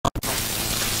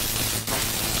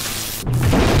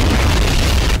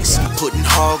Putting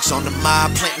hogs on the mob,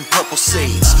 planting purple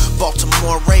seeds.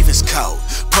 Baltimore Ravens code,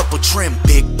 purple trim,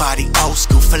 big body, old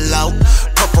school for low.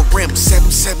 Purple rim,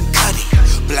 7-7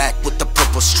 cutty, black with the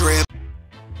purple strip.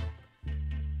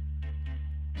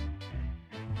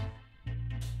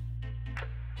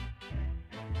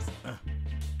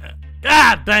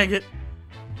 God dang it!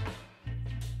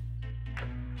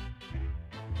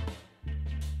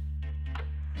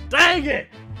 Dang it!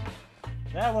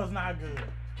 That was not good.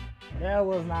 That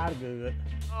was not good.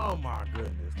 Oh my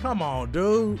goodness. Come on,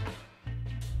 dude.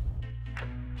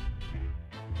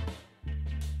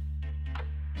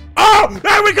 Oh,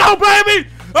 there we go, baby!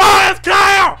 Oh, that's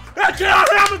Kyle! That's Kyle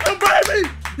Hamilton, baby!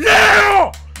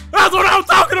 Yeah! That's what I'm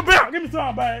talking about! Give me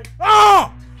some, baby.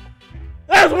 Oh!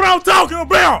 That's what I'm talking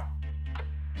about!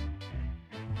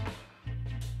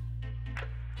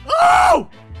 Oh!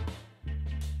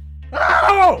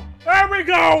 Oh! There we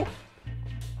go!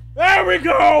 There we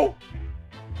go!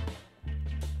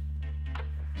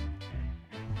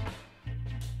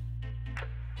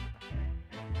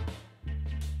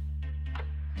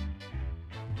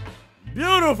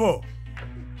 Beautiful!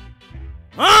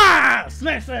 Ah!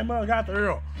 Snatch that mug out the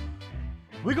earl.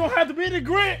 We gonna have to be the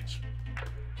Grinch.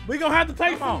 We gonna have to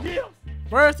take some gifts.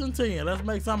 1st and 10. Let's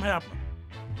make something happen.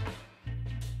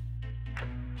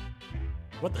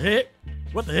 What the heck?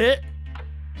 What the heck?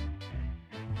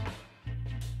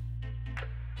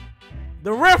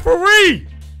 The referee!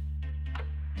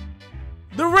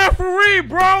 The referee,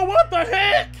 bro! What the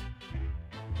heck?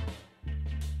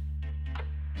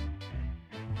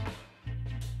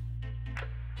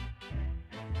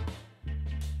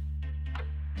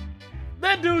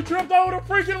 That dude tripped over the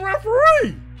freaking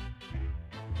referee!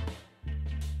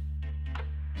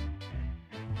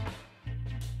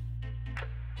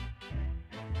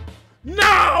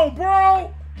 No,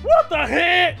 bro! What the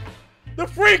heck? The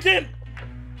freaking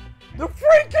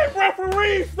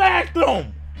referee sacked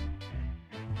him!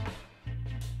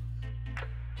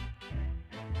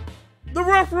 The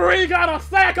referee got a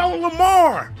sack on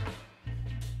Lamar!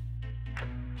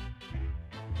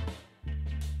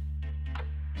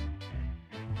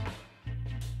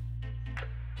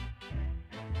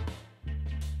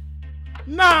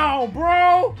 No,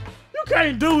 bro! You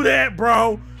can't do that,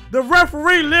 bro! The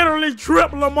referee literally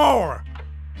tripped Lamar!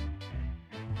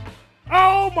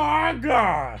 Oh my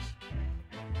gosh!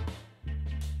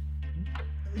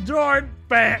 Jordan,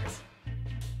 facts.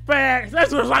 Facts.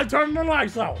 That's just like turning the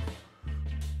lights off.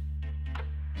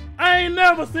 I ain't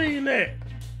never seen that.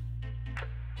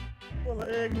 Full of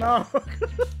eggnog.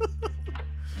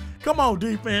 Come on,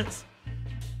 defense.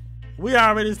 We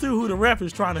already see who the ref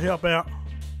is trying to help out.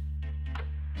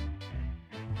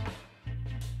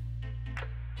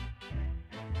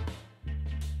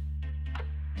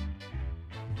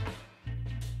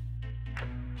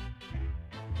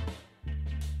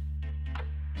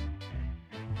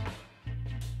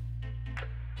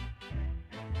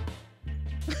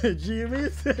 Jimmy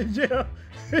said, yeah.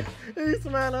 He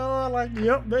smiled on like,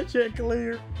 yep, that check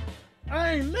cleared.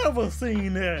 I ain't never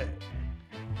seen that.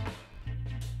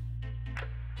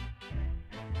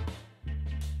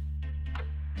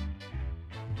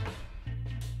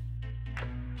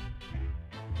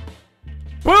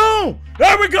 Boom!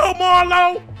 There we go,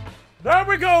 Marlo. There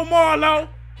we go, Marlo.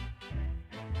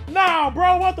 Nah,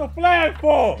 bro, what the flag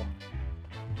for?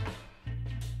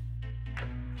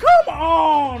 Come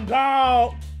on,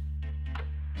 dog.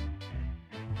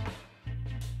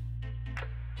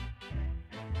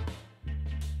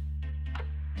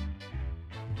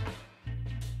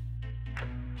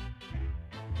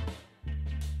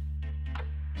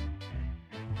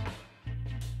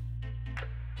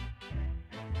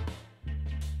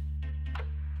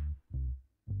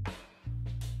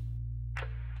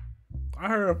 I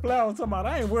heard a flower talking about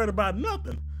I ain't worried about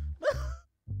nothing.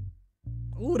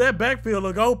 Ooh, that backfield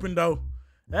look open though.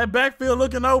 That backfield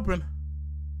looking open.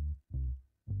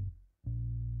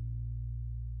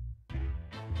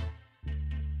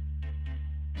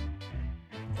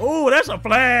 Ooh, that's a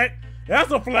flag.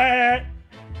 That's a flag.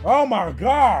 Oh my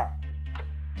God.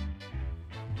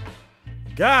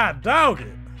 God dog it.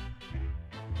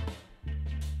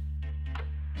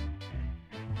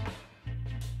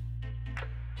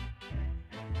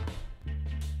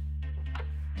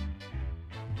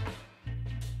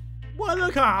 Boy,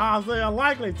 look how Isaiah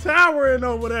Likely towering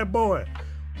over that boy.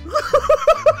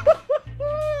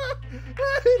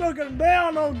 He looking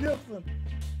down on Gibson.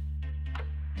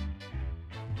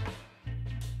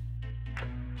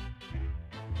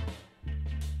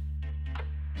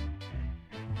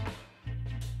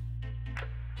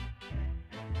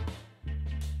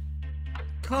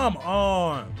 Come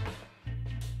on.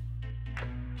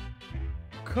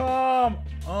 come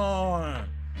on.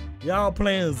 Y'all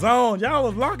playing zone. Y'all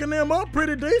was locking them up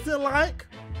pretty decent like.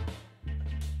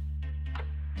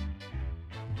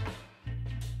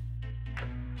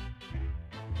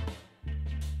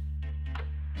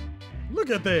 Look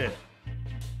at that.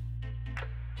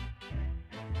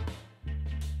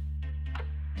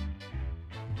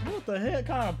 What the heck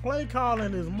kind of play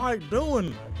calling is Mike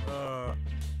doing?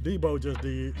 Debo just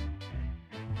did.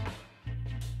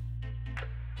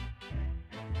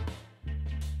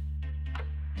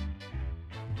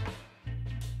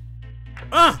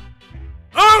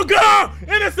 Oh God!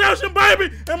 Interception, baby!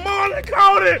 And Marlon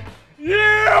caught it!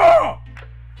 Yeah!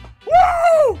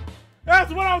 Woo!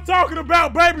 That's what I'm talking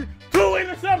about, baby! 2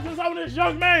 interceptions on this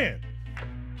young man!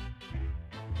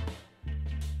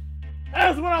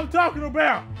 That's what I'm talking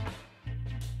about!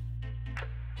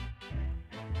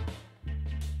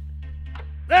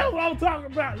 That's what I'm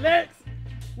talking about, Lex!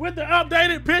 With the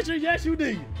updated picture, yes you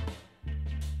did.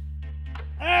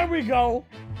 There we go.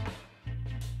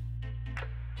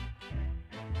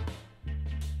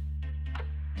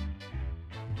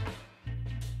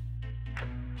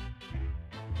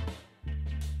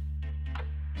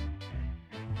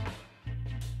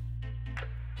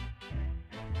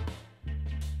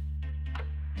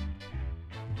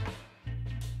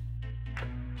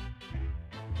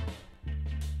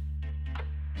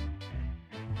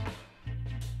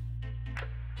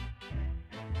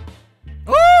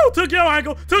 Took your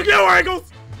ankle, took your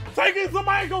ankles, taking some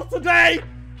ankles today.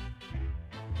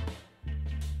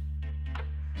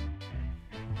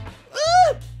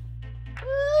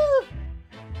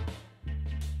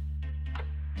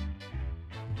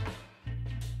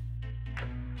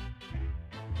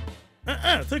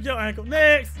 Took your ankle.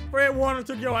 Next, Fred Warner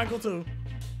took your ankle too.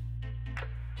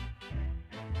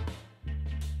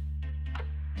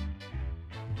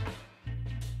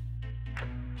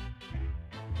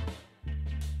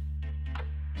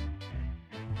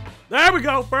 There we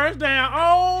go, first down,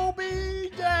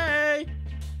 OBJ.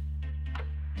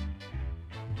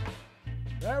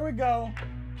 There we go.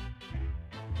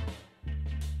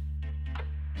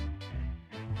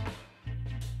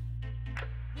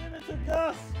 Give it to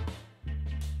Gus.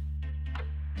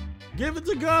 Give it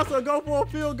to Gus or go for a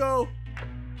field goal.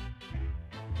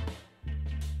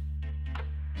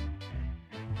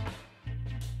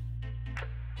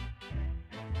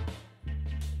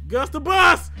 Gus the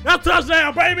Bus! That's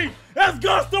touchdown, baby! That's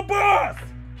Gus the Bus!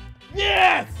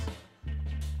 Yes!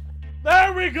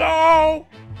 There we go!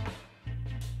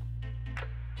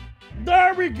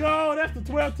 There we go! That's the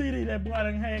 12 TD that boy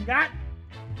done had got.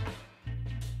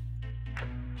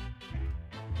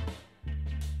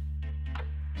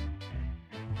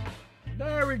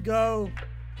 There we go.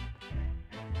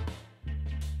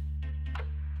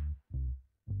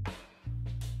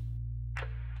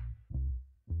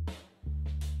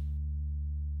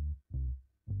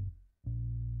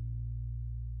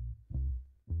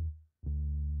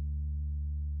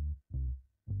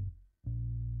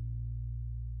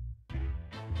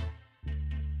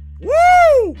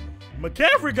 Woo!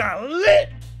 McCaffrey got lit.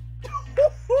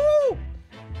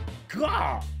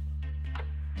 God.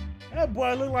 That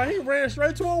boy looked like he ran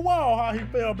straight to a wall how he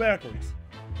fell backwards.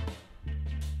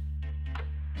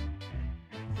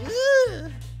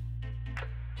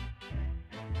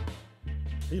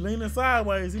 He leaning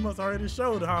sideways. He must have hurt his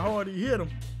shoulder how hard he hit him.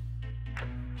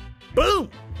 Boom!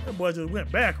 That boy just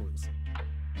went backwards.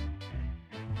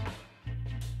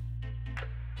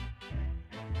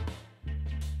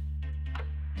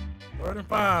 Third and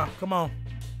 5. Come on.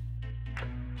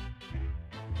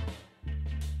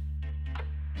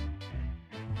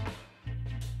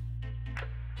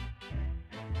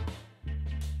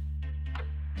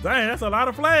 Dang, that's a lot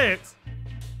of flags.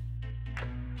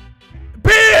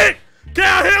 Pick!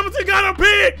 Cal Hamilton got a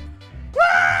pick!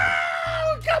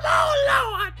 Woo! Come on,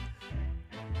 Lord!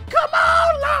 Come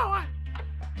on, Lord!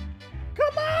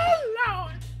 Come on,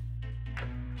 Lord!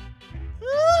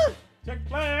 Check the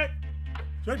flag.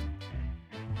 Check.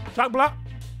 Shot block.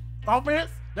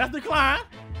 Offense. That's decline.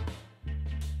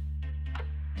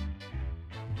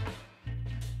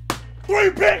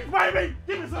 3 picks, baby!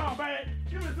 Give me some, baby.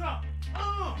 Give me some.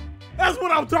 That's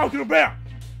what I'm talking about.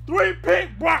 3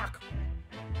 pick Brock.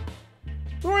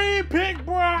 3 pick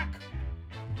Brock.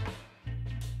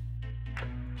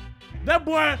 That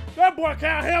boy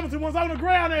Kyle Hamilton was on the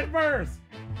ground at first.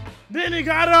 Then he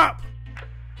got up.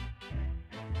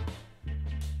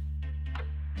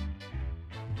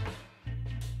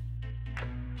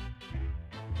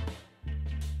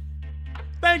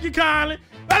 Thank you kindly.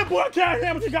 That boy Kyle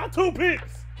Hamilton got 2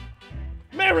 picks.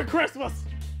 Merry Christmas.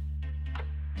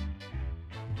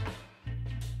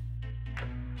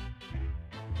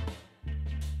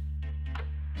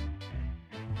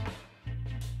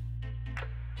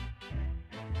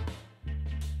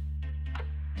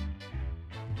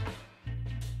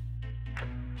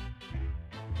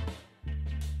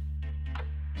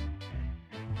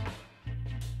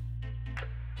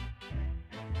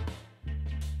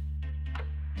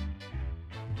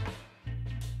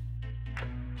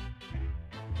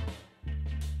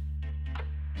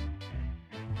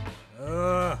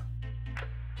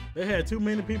 They had too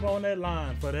many people on that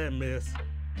line for that mess.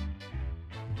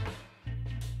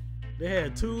 They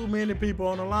had too many people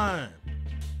on the line.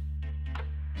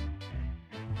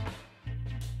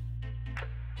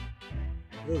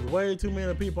 There was way too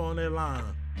many people on that line.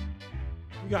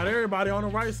 You got everybody on the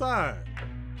right side.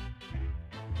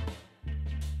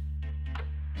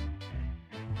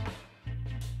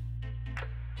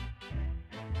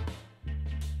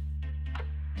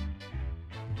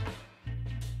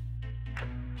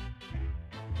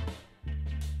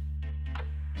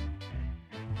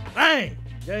 Dang!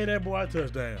 Gave that boy a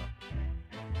touchdown.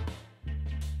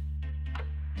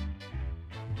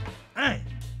 Dang!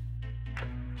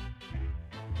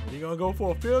 You gonna go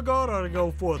for a field goal or to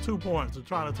go for 2 points to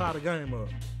try to tie the game up?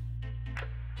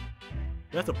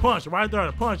 That's a punch right there,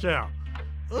 the punch out.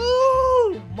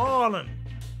 Ooh, Marlon.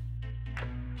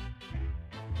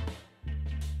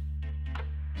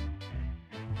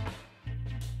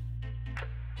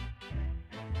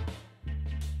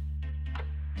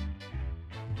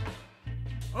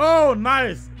 Oh,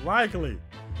 nice. Likely.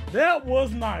 That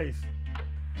was nice.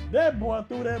 That boy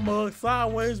threw that mug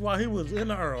sideways while he was in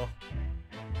the air.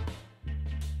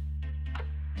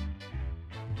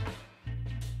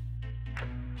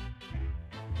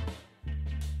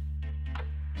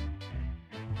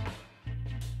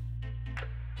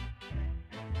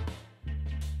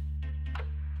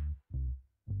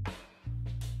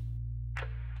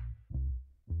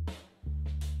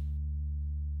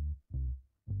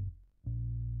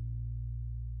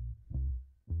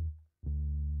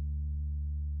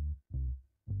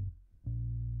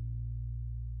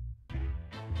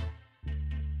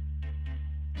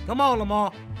 Come on,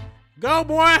 Lamar. Go,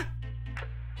 boy.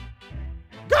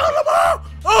 Go, Lamar.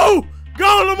 Oh,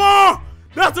 go, Lamar.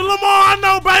 That's the Lamar I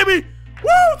know, baby.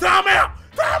 Woo, time out.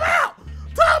 Time out.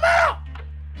 Time out.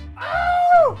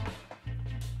 Oh.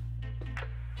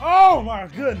 Oh, my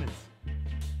goodness.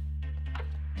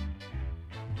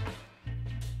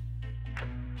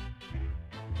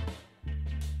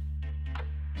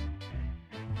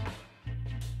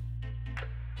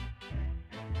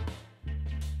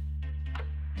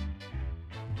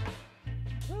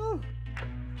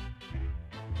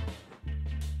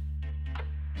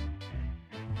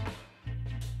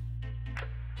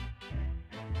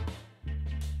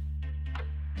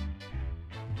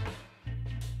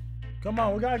 Come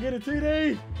on, we gotta get a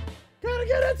TD. Gotta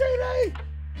get a TD.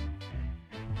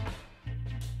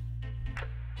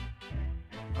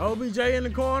 OBJ in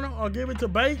the corner or give it to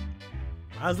Bate.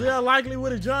 Isaiah likely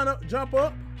with a jump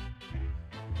up.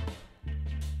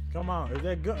 Come on, is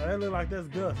that Gus? That look like that's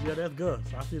Gus. Yeah, that's Gus.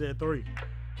 I see that 3.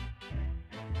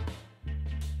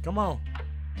 Come on.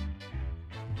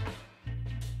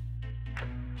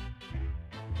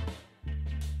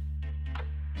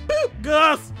 Boop,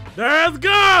 Gus. There's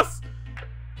Gus.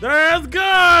 There's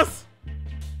Gus!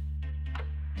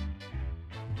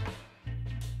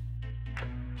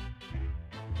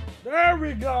 There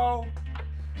we go.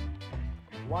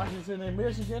 Washington and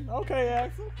Michigan. Okay,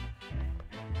 Axel.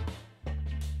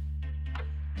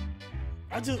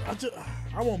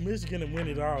 I want Michigan to win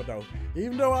it all though.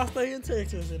 Even though I stay in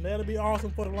Texas, and that'll be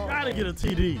awesome for the long. Gotta get a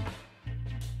TD.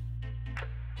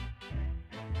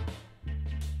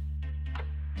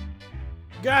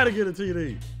 Gotta get a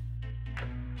TD.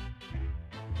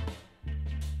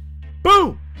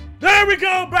 Boom! There we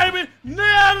go, baby!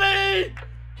 Nelly!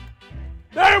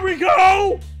 There we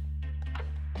go!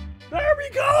 There we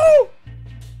go!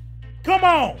 Come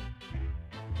on!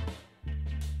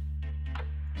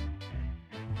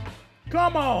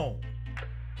 Come on!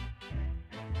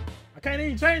 I can't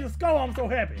even change the score, I'm so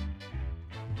happy.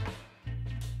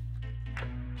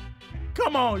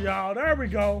 Come on, y'all, there we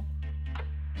go.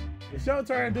 It's your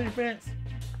turn, defense.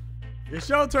 It's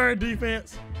your turn,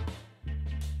 defense.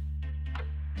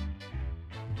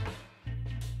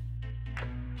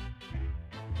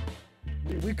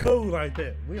 We cool like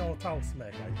that. We don't talk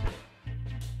smack like that.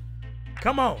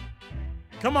 Come on.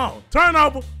 Come on. Turn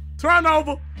over. Turn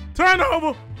over. Turn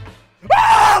over.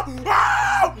 Oh!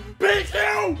 Oh!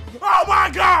 PQ! Oh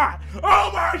my God! Oh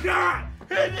my God!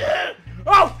 He did!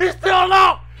 Oh, he's still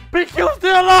up! PQ's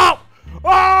still up!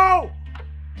 Oh!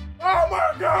 Oh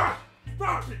my God!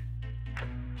 Stop it!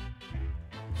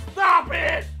 Stop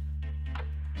it!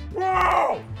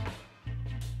 Bro!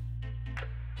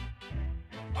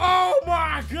 Oh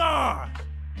my God!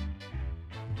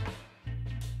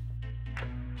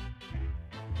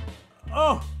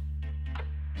 Oh!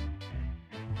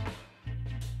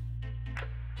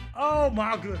 Oh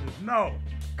my goodness, no!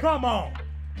 Come on!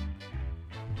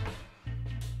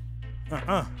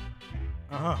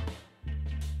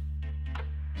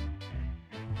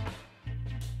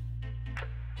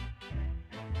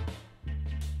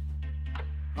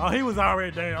 Oh, he was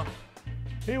already down.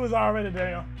 He was already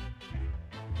down.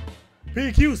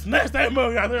 PQ snatched that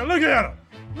mug out there. Look at him.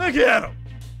 Look at him.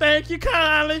 Thank you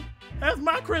kindly. That's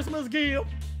my Christmas gift.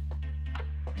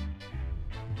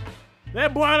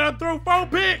 That boy done threw 4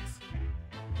 picks.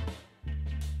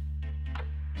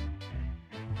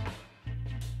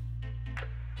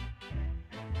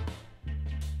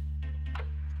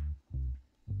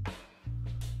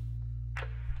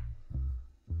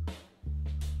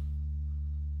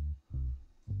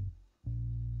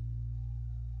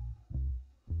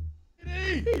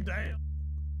 Damn.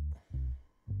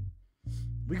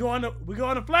 We going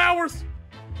to flowers.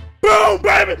 Boom,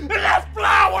 baby. And that's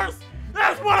flowers.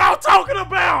 That's what I'm talking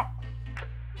about.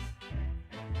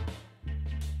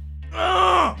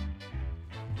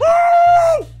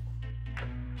 Woo!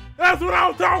 That's what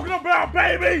I'm talking about,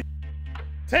 baby.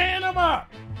 Tearing them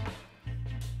up.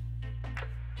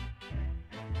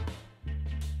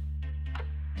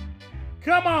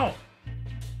 Come on.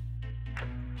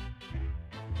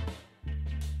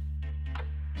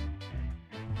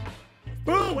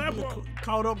 Boom! That was a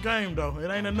caught up game though. It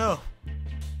ain't enough.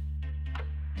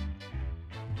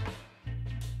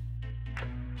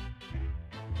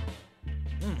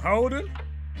 Holding.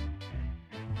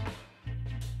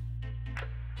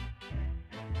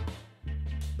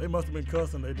 They must have been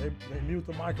cussing. They mute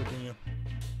the mic again.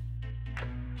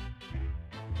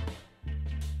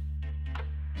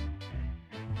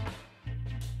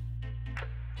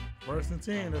 First and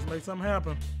 10. Let's make something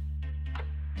happen.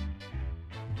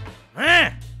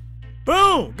 Man,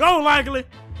 boom, go likely.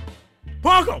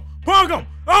 Punk him, punk him.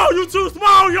 Oh, you too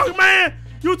small, young man.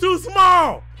 You too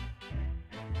small.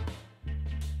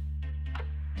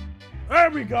 There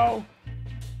we go.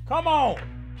 Come on.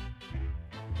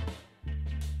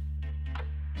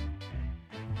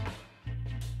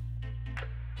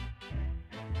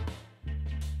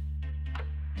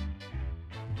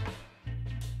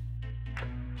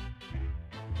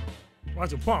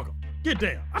 Watch him punk him. Get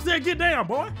down. I said get down,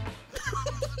 boy.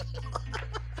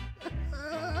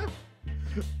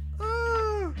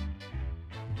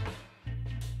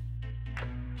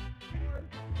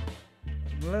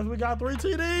 Unless we got 3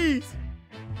 TDs.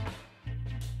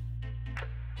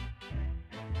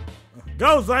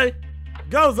 Go, Zay.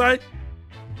 Go, Zay.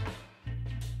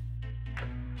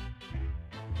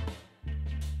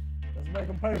 Let's make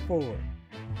them pay for it.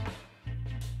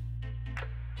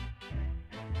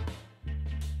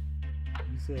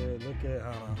 You said, look at,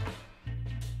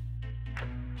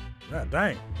 God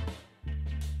dang.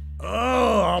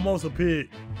 Oh, almost a pick.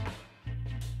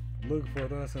 Looking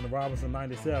for us in the Robinson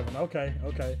 97. Okay,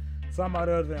 okay.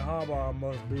 Somebody other than Harbaugh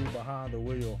must be behind the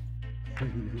wheel.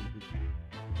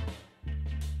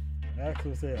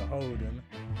 Actually said holding.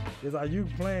 It's like you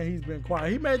playing, he's been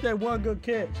quiet. He made that one good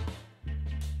catch.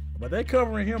 But they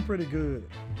covering him pretty good.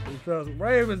 Big Trust.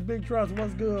 Ravens, Big Trust,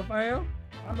 what's good, fam?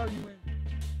 I know you ain't.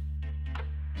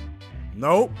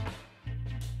 Nope.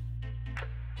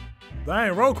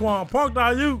 Dang, Roquan punked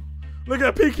out you. Look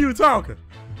at PQ talking.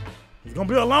 It's gonna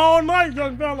be a long night,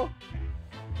 young fella.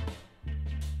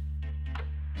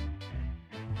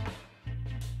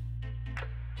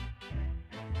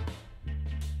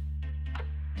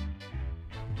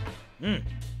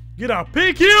 Get out,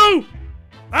 PQ!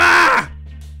 Ah!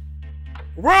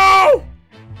 Roll!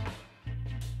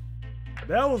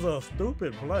 That was a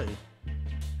stupid play.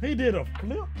 He did a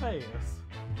flip pass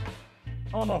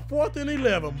on a 4th and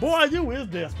 11. Boy, you is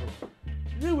desperate.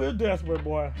 You is desperate,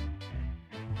 boy.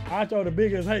 I throw the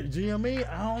biggest hate. GME?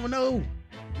 I don't know.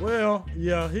 Well,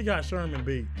 yeah, he got Sherman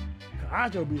beat.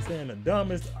 Acho be saying the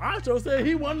dumbest. Acho said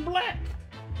he wasn't black.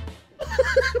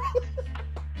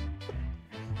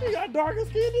 He got darker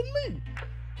skin than me.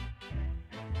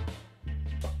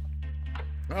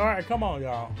 All right, come on,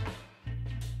 y'all.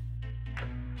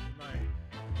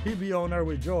 He be on there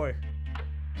with Joy.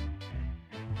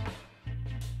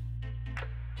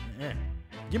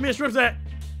 Give me a strip sack.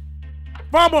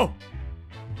 Fumble.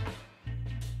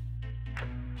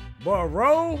 Boy,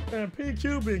 Rowe and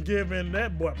PQ been giving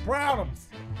that boy problems.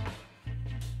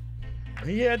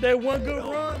 He had that one good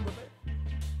run, but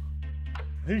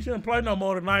he shouldn't play no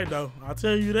more tonight, though. I'll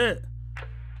tell you that.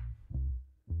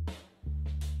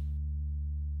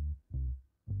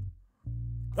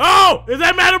 Oh, is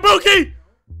that Matabuki?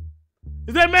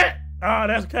 Is that Matt? Oh,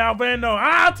 that's Calvino.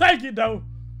 I'll take it, though.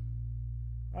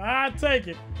 I'll take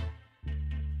it.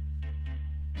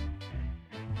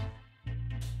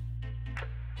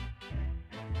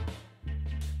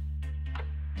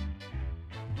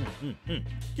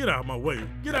 Get out of my way.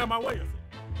 Get out of my way.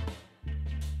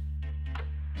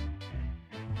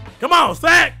 Come on,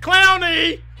 sack.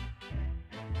 Clowny.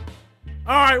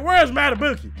 All right, where's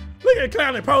Matabuki? Look at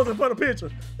Clowny posing for the picture.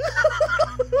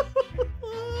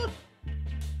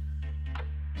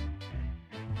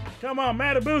 Come on,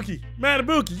 Matabuki.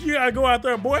 Matabuki, you gotta go out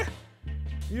there, boy.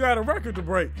 You got a record to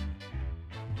break.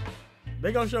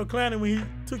 They gonna show Clowny when he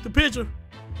took the picture.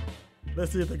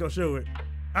 Let's see if they gonna show it.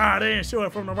 Ah, they didn't show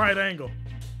it from the right angle.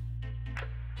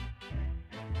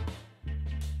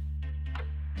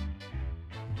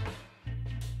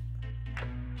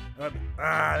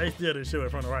 They still didn't show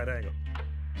it from the right angle.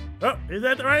 Oh, is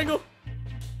that the angle?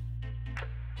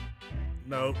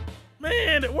 No.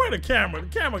 Man, where the camera? The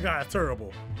camera guy is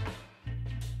terrible.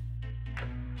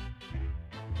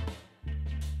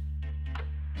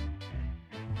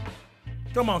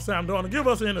 Come on, Sam Darnold, give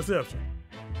us an interception.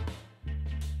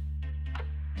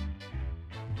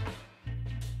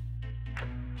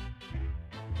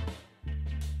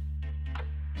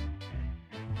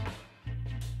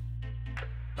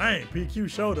 Dang, PQ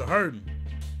shoulder hurting.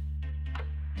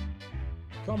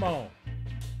 Come on.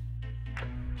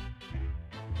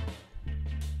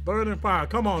 3rd and 5.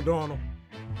 Come on, Darnold.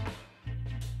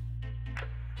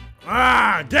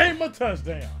 Ah, gave him a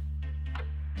touchdown.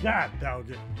 God dog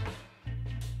it.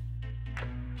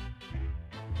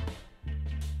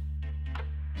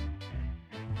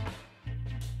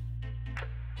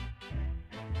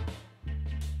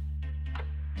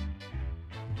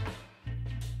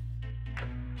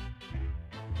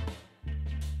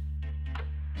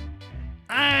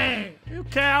 Dang, if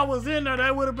Cal was in there,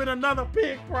 that would have been another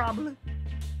pick probably.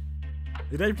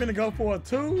 Is they finna go for a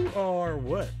 2 or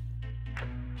what?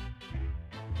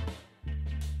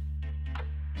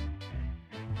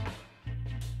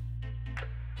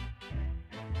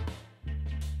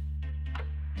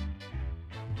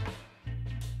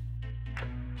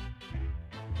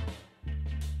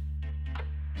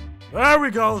 There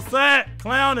we go, sack,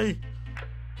 Clowny.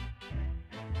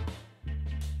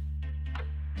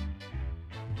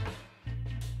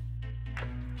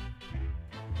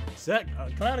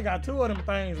 Clowny got 2 of them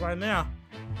things right now.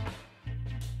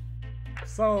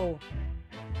 So,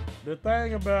 the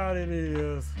thing about it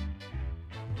is,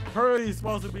 Purdy's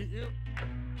supposed to be ill.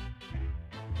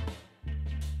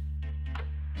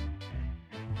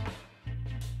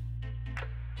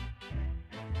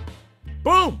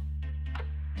 Boom!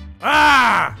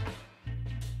 Ah!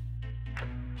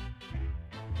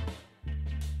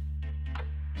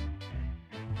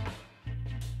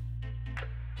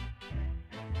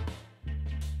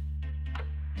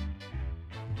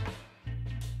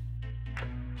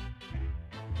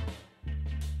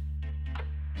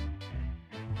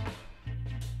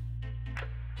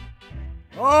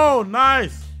 Oh,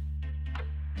 nice.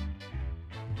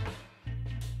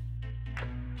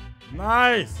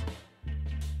 Nice.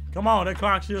 Come on, that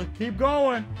clock should keep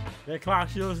going. That clock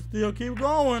should still keep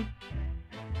going.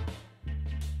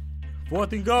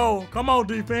 4th and goal. Come on,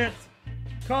 defense.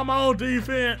 Come on,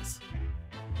 defense.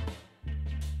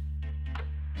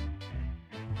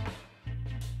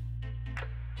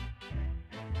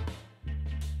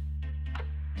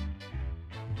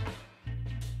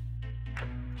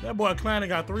 That boy Clowny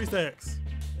got 3 sacks.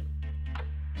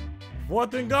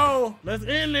 4th and goal. Let's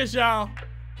end this, y'all.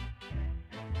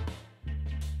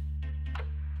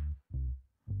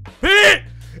 Pick!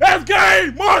 That's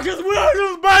game! Marcus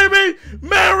Williams, baby!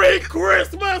 Merry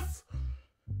Christmas!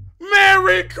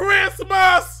 Merry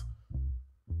Christmas!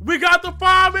 We got the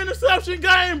 5 interception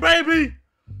game, baby!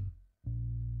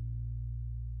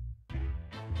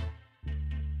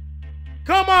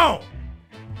 Come on!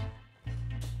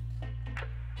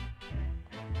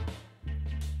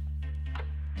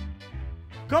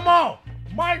 Come on!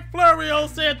 Mike Florio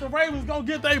said the Ravens gonna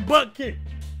get their butt kicked.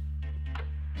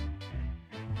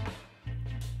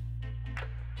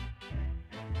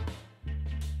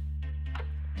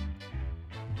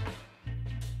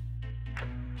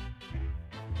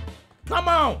 Come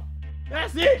on!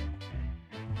 That's it!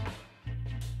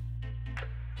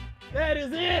 That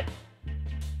is it!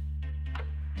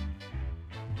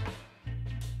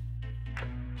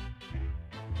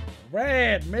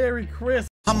 Rad, Merry Christmas.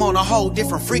 I'm on a whole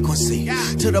different frequency.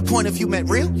 To the point if you met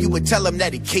real, you would tell him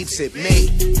that he keeps it me.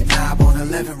 The knob on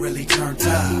 11 really turned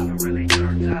up.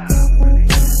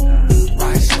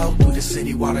 Ride slow through the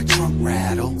city while the trunk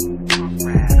rattle.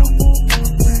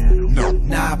 No.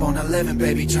 Knob on 11,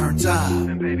 baby, turned up.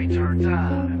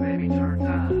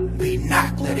 Be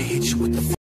knocked, let it hit you with the